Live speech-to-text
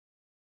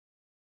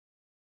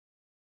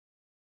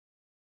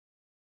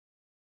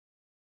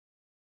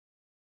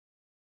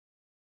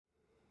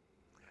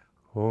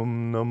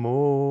Om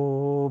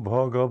Namo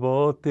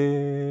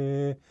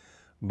Bhagavate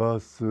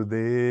Vasudevaya.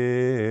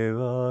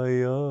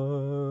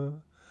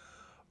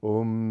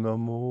 Om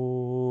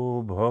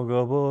Namo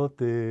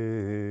Bhagavate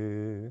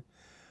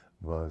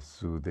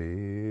Vasudevaya.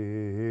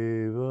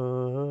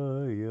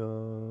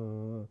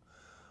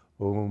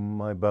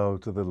 Om, I bow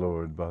to the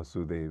Lord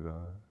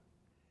Vasudeva.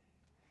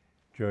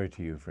 Joy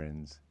to you,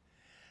 friends.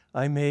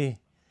 I may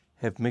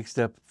have mixed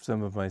up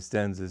some of my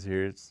stanzas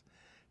here. It's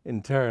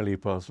entirely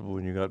possible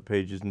when you got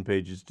pages and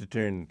pages to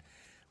turn.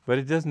 But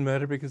it doesn't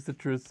matter because the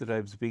truths that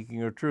I'm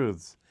speaking are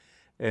truths.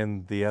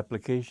 And the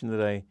application that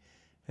I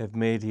have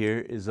made here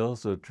is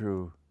also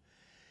true.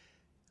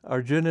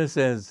 Arjuna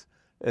says,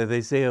 they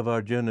say of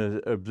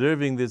Arjuna,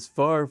 observing this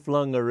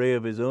far-flung array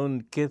of his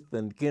own kith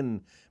and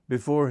kin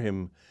before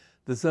him,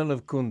 the son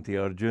of Kunti,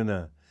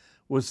 Arjuna,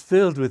 was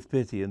filled with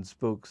pity and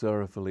spoke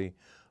sorrowfully,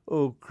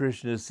 "O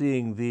Krishna,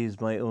 seeing these,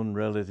 my own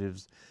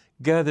relatives,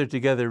 gather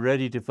together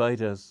ready to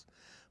fight us,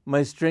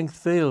 my strength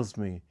fails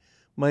me,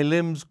 my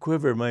limbs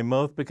quiver, my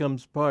mouth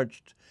becomes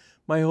parched,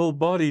 my whole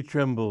body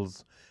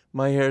trembles,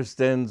 my hair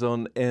stands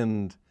on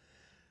end,"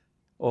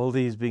 all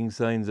these being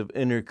signs of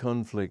inner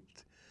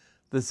conflict.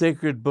 The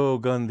sacred bow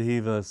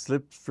Gandhiva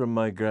slips from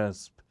my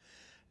grasp.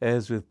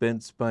 As with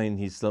bent spine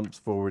he slumps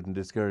forward in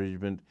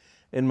discouragement,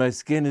 and my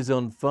skin is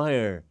on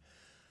fire,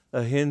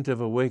 a hint of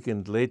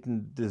awakened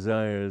latent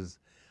desires.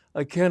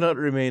 I cannot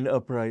remain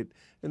upright,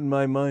 and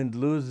my mind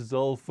loses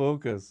all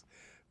focus.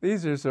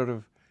 These are sort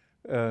of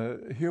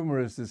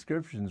humorous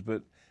descriptions,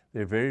 but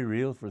they're very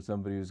real for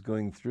somebody who's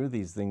going through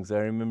these things.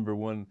 I remember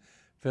one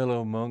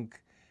fellow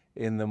monk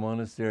in the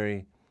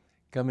monastery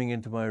coming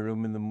into my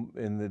room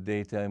in the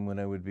daytime when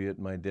I would be at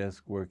my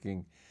desk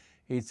working.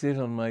 He'd sit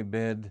on my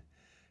bed.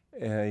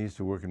 I used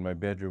to work in my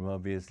bedroom,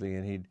 obviously,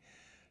 and he'd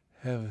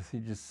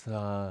just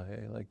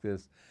sigh like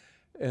this.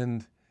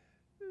 And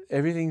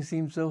everything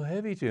seemed so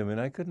heavy to him,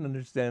 and I couldn't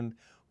understand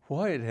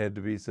why it had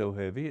to be so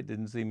heavy. It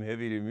didn't seem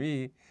heavy to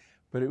me,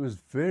 but it was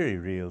very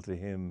real to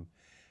him.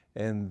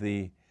 And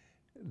the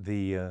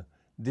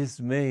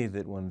dismay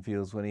that one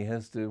feels when he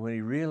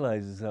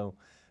realizes how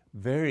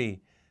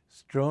very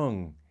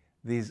strong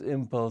these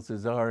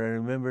impulses are. I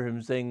remember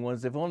him saying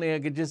once, "If only I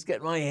could just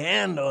get my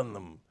hand on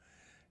them."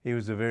 He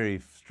was a very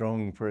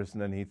strong person,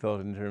 and he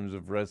thought in terms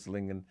of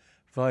wrestling and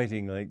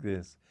fighting like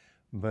this.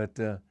 But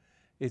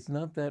it's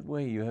not that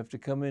way. You have to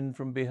come in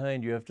from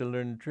behind. You have to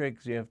learn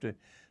tricks. You have to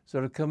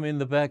sort of come in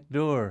the back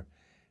door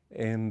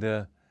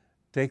and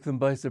take them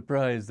by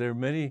surprise. There are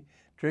many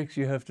tricks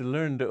you have to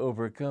learn to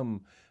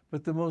overcome,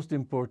 but the most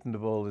important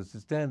of all is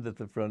to stand at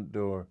the front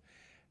door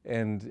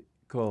and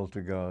call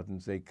to God and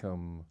say,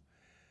 "Come,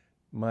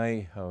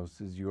 my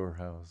house is your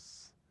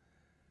house."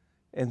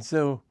 And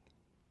so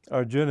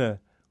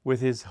Arjuna,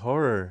 with his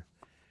horror,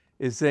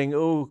 is saying,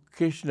 "Oh,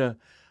 Krishna,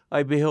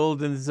 I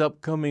behold in this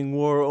upcoming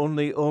war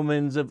only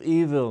omens of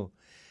evil.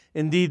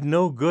 Indeed,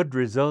 no good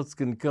results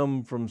can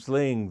come from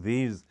slaying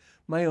these,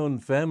 my own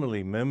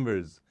family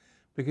members,"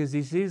 because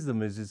he sees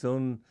them as his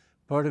own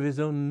part of his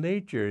own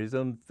nature, his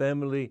own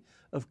family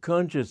of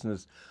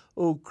consciousness.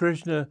 "Oh,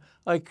 Krishna,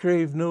 I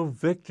crave no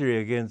victory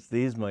against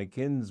these, my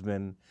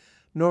kinsmen,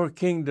 nor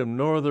kingdom,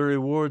 nor the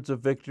rewards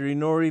of victory,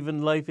 nor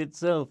even life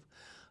itself.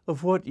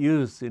 Of what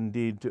use,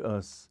 indeed, to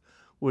us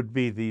would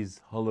be these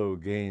hollow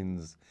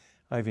gains?"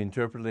 I've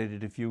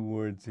interpolated a few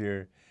words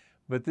here,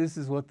 but this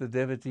is what the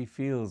devotee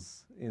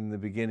feels in the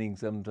beginning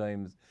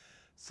sometimes.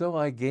 So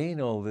I gain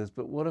all this,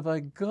 but what have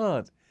I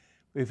got?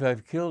 If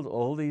I've killed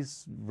all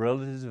these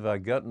relatives, if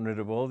I've gotten rid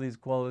of all these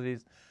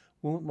qualities,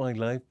 won't my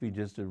life be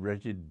just a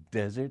wretched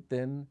desert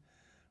then?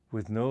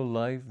 With no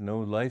life, no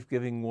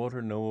life-giving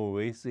water, no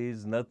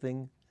oases,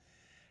 nothing?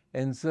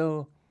 And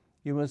so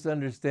you must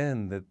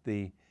understand that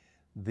the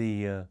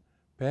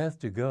path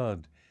to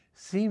God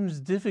seems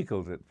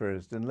difficult at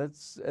first, and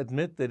let's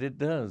admit that it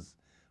does,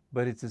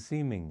 but it's a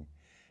seeming.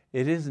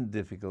 It isn't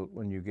difficult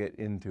when you get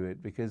into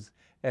it, because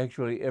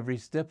actually every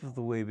step of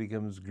the way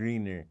becomes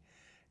greener.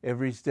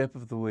 Every step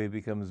of the way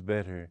becomes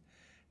better.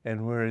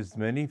 And whereas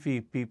many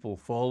people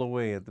fall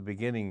away at the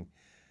beginning,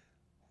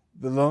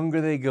 the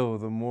longer they go,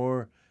 the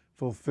more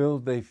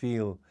fulfilled they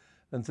feel,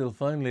 until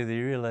finally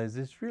they realize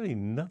there's really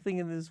nothing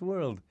in this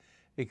world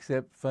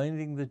except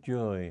finding the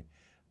joy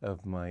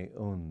of my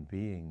own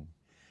being.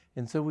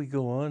 And so we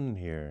go on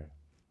here.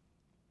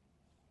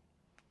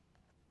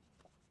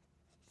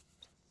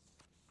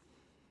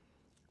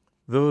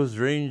 Those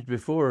ranged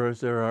before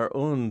us are our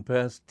own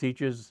past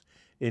teachers,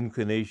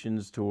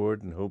 inclinations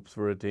toward and hopes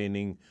for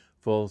attaining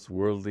false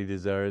worldly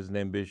desires and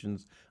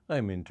ambitions.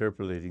 I'm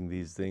interpolating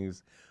these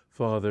things.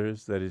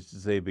 Fathers, that is to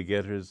say,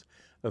 begetters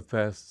of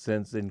past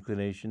sense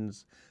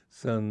inclinations.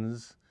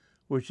 Sons,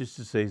 which is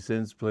to say,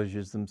 sense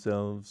pleasures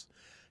themselves.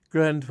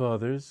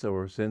 Grandfathers,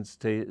 or sense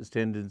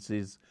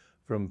tendencies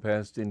from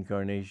past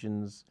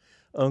incarnations.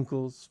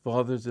 Uncles,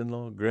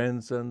 fathers-in-law,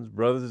 grandsons,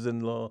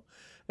 brothers-in-law,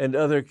 and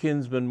other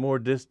kinsmen, more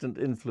distant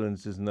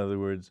influences, in other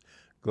words,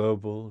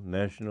 global,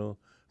 national,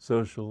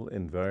 social,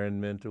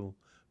 environmental,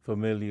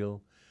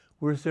 familial.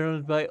 We're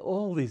surrounded by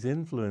all these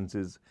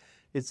influences,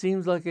 It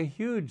seems like a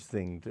huge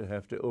thing to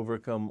have to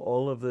overcome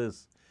all of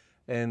this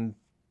and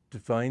to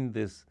find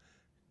this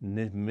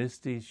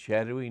misty,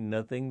 shadowy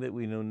nothing that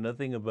we know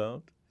nothing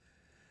about.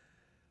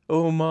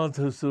 O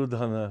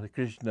Madhusudana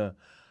Krishna,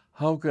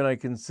 how can I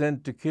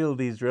consent to kill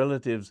these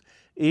relatives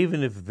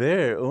even if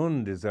their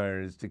own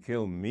desire is to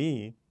kill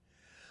me?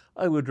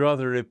 I would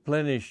rather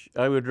relinquish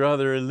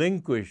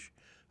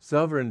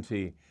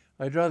sovereignty.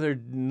 I'd rather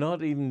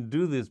not even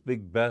do this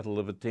big battle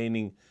of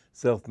attaining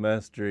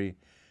self-mastery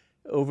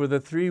over the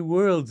three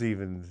worlds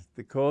even,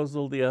 the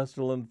causal, the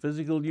astral, and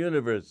physical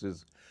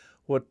universes.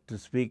 What to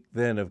speak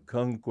then of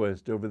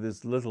conquest over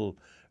this little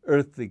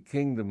earthly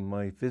kingdom,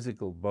 my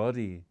physical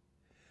body?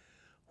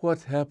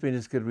 What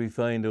happiness could we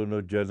find, O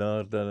no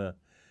Janardana,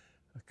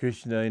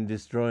 Krishna, in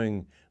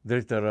destroying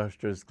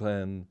Dhritarashtra's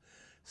clan?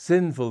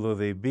 Sinful though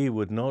they be,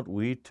 would not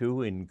we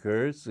too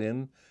incur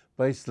sin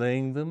by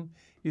slaying them?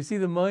 You see,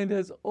 the mind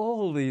has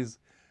all these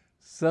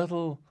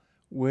subtle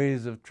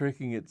ways of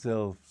tricking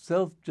itself,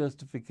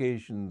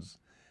 self-justifications.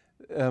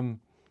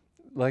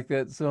 Like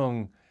that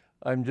song,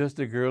 I'm just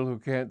a girl who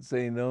can't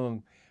say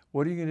no.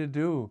 What are you going to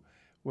do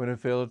when a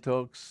fellow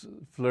talks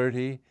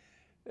flirty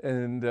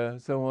and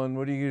so on?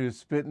 What are you going to do,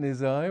 spit in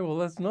his eye? Well,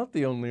 that's not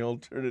the only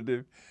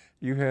alternative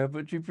you have,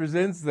 but she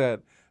presents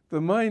that.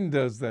 The mind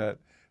does that.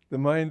 The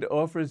mind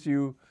offers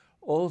you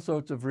all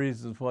sorts of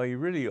reasons why you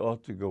really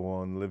ought to go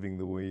on living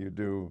the way you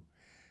do.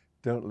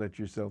 Don't let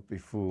yourself be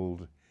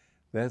fooled.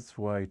 That's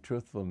why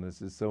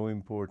truthfulness is so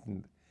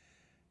important.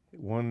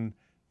 One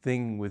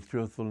thing with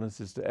truthfulness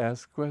is to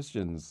ask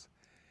questions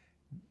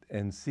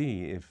and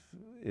see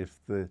if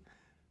the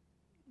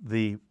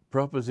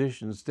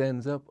proposition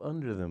stands up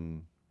under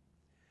them.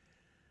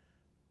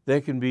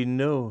 There can be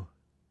no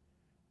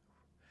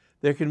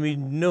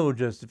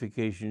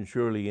justification,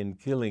 surely, in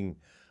killing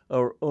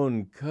our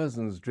own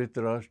cousins,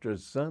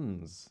 Dhritarashtra's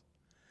sons.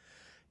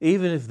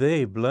 Even if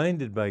they,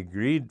 blinded by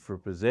greed for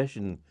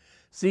possession,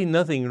 see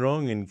nothing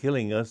wrong in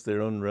killing us,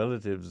 their own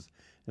relatives,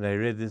 and I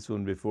read this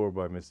one before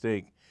by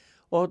mistake,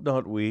 ought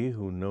not we,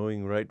 who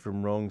knowing right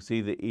from wrong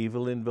see the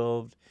evil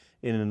involved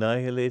in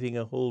annihilating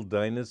a whole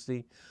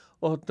dynasty,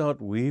 ought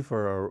not we,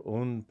 for our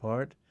own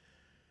part,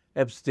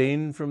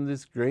 abstain from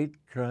this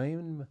great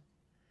crime?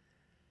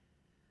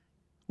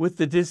 With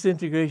the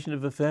disintegration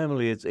of a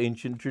family, its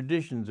ancient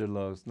traditions are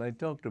lost, and I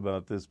talked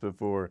about this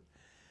before.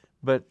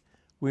 But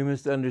we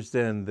must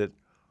understand that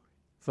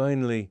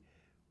finally,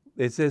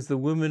 it says the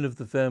women of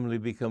the family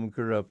become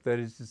corrupt. That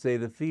is to say,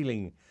 the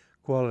feeling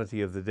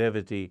quality of the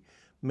devotee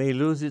may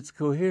lose its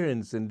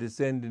coherence and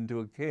descend into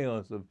a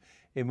chaos of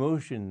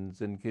emotions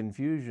and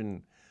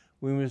confusion.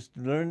 We must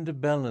learn to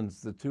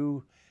balance the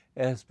two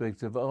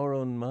aspects of our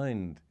own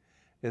mind.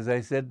 As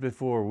I said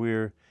before,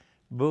 we're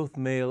both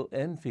male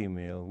and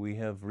female. We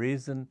have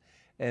reason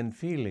and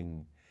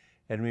feeling,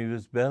 and we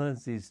must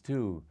balance these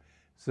two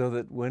so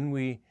that when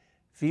we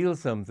feel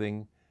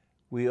something,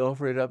 we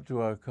offer it up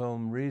to our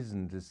calm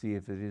reason to see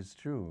if it is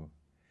true.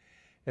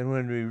 And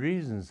when we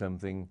reason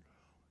something,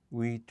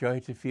 we try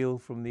to feel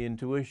from the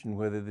intuition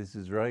whether this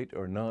is right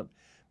or not,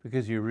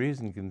 because your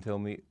reason can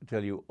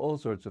tell you all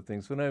sorts of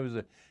things. When I was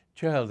a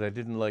child, I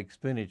didn't like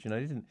spinach, and I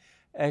didn't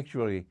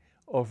actually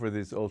offer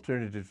this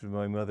alternative to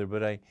my mother,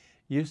 but I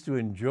used to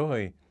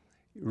enjoy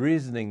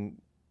reasoning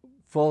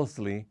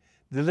falsely,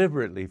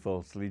 deliberately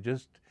falsely,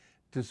 just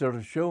to sort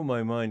of show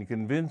my mind,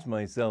 convince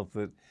myself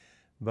that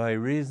by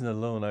reason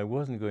alone I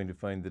wasn't going to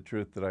find the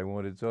truth that I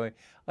wanted. So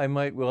I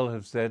might well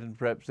have said, and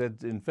perhaps said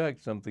in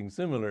fact something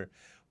similar,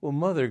 well,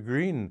 Mother,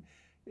 green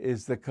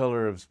is the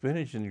color of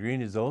spinach, and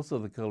green is also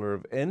the color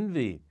of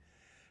envy.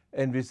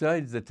 And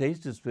besides, the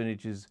taste of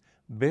spinach is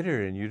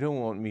bitter, and you don't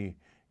want me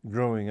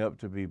growing up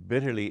to be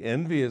bitterly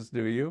envious,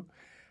 do you?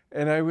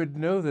 And I would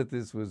know that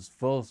this was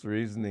false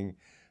reasoning,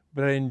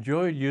 but I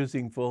enjoyed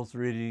using false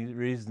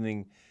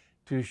reasoning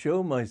to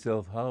show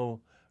myself how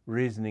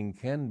reasoning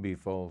can be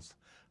false,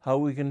 how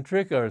we can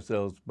trick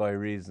ourselves by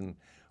reason.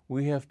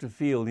 We have to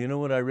feel. You know,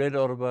 when I read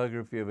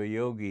Autobiography of a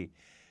Yogi,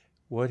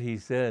 what he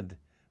said,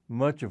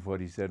 much of what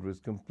he said was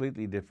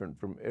completely different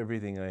from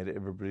everything I had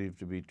ever believed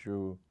to be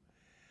true.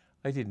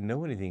 I didn't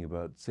know anything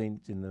about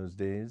saints in those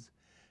days.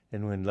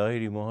 And when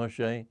Lahiri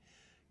Mahashaya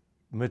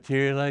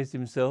materialized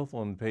himself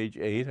on page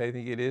 8, I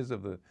think it is,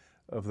 of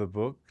the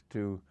book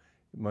to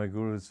my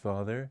Guru's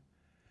father,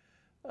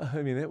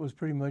 I mean, that was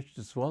pretty much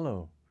to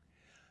swallow.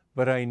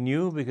 But I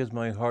knew because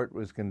my heart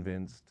was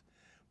convinced.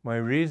 My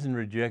reason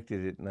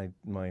rejected it, and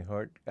my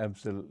heart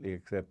absolutely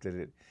accepted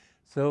it.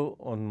 So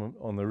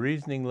on the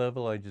reasoning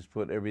level, I just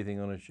put everything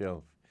on a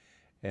shelf,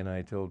 and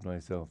I told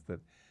myself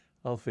that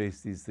I'll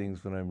face these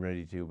things when I'm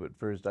ready to, but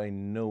first I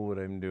know what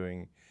I'm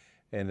doing.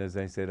 And as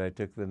I said, I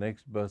took the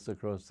next bus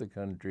across the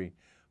country,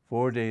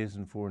 4 days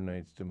and 4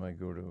 nights to my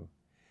Guru.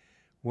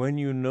 When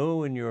you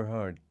know in your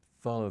heart,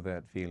 follow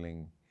that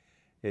feeling.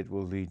 It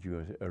will lead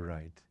you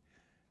aright.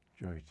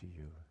 Joy to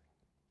you.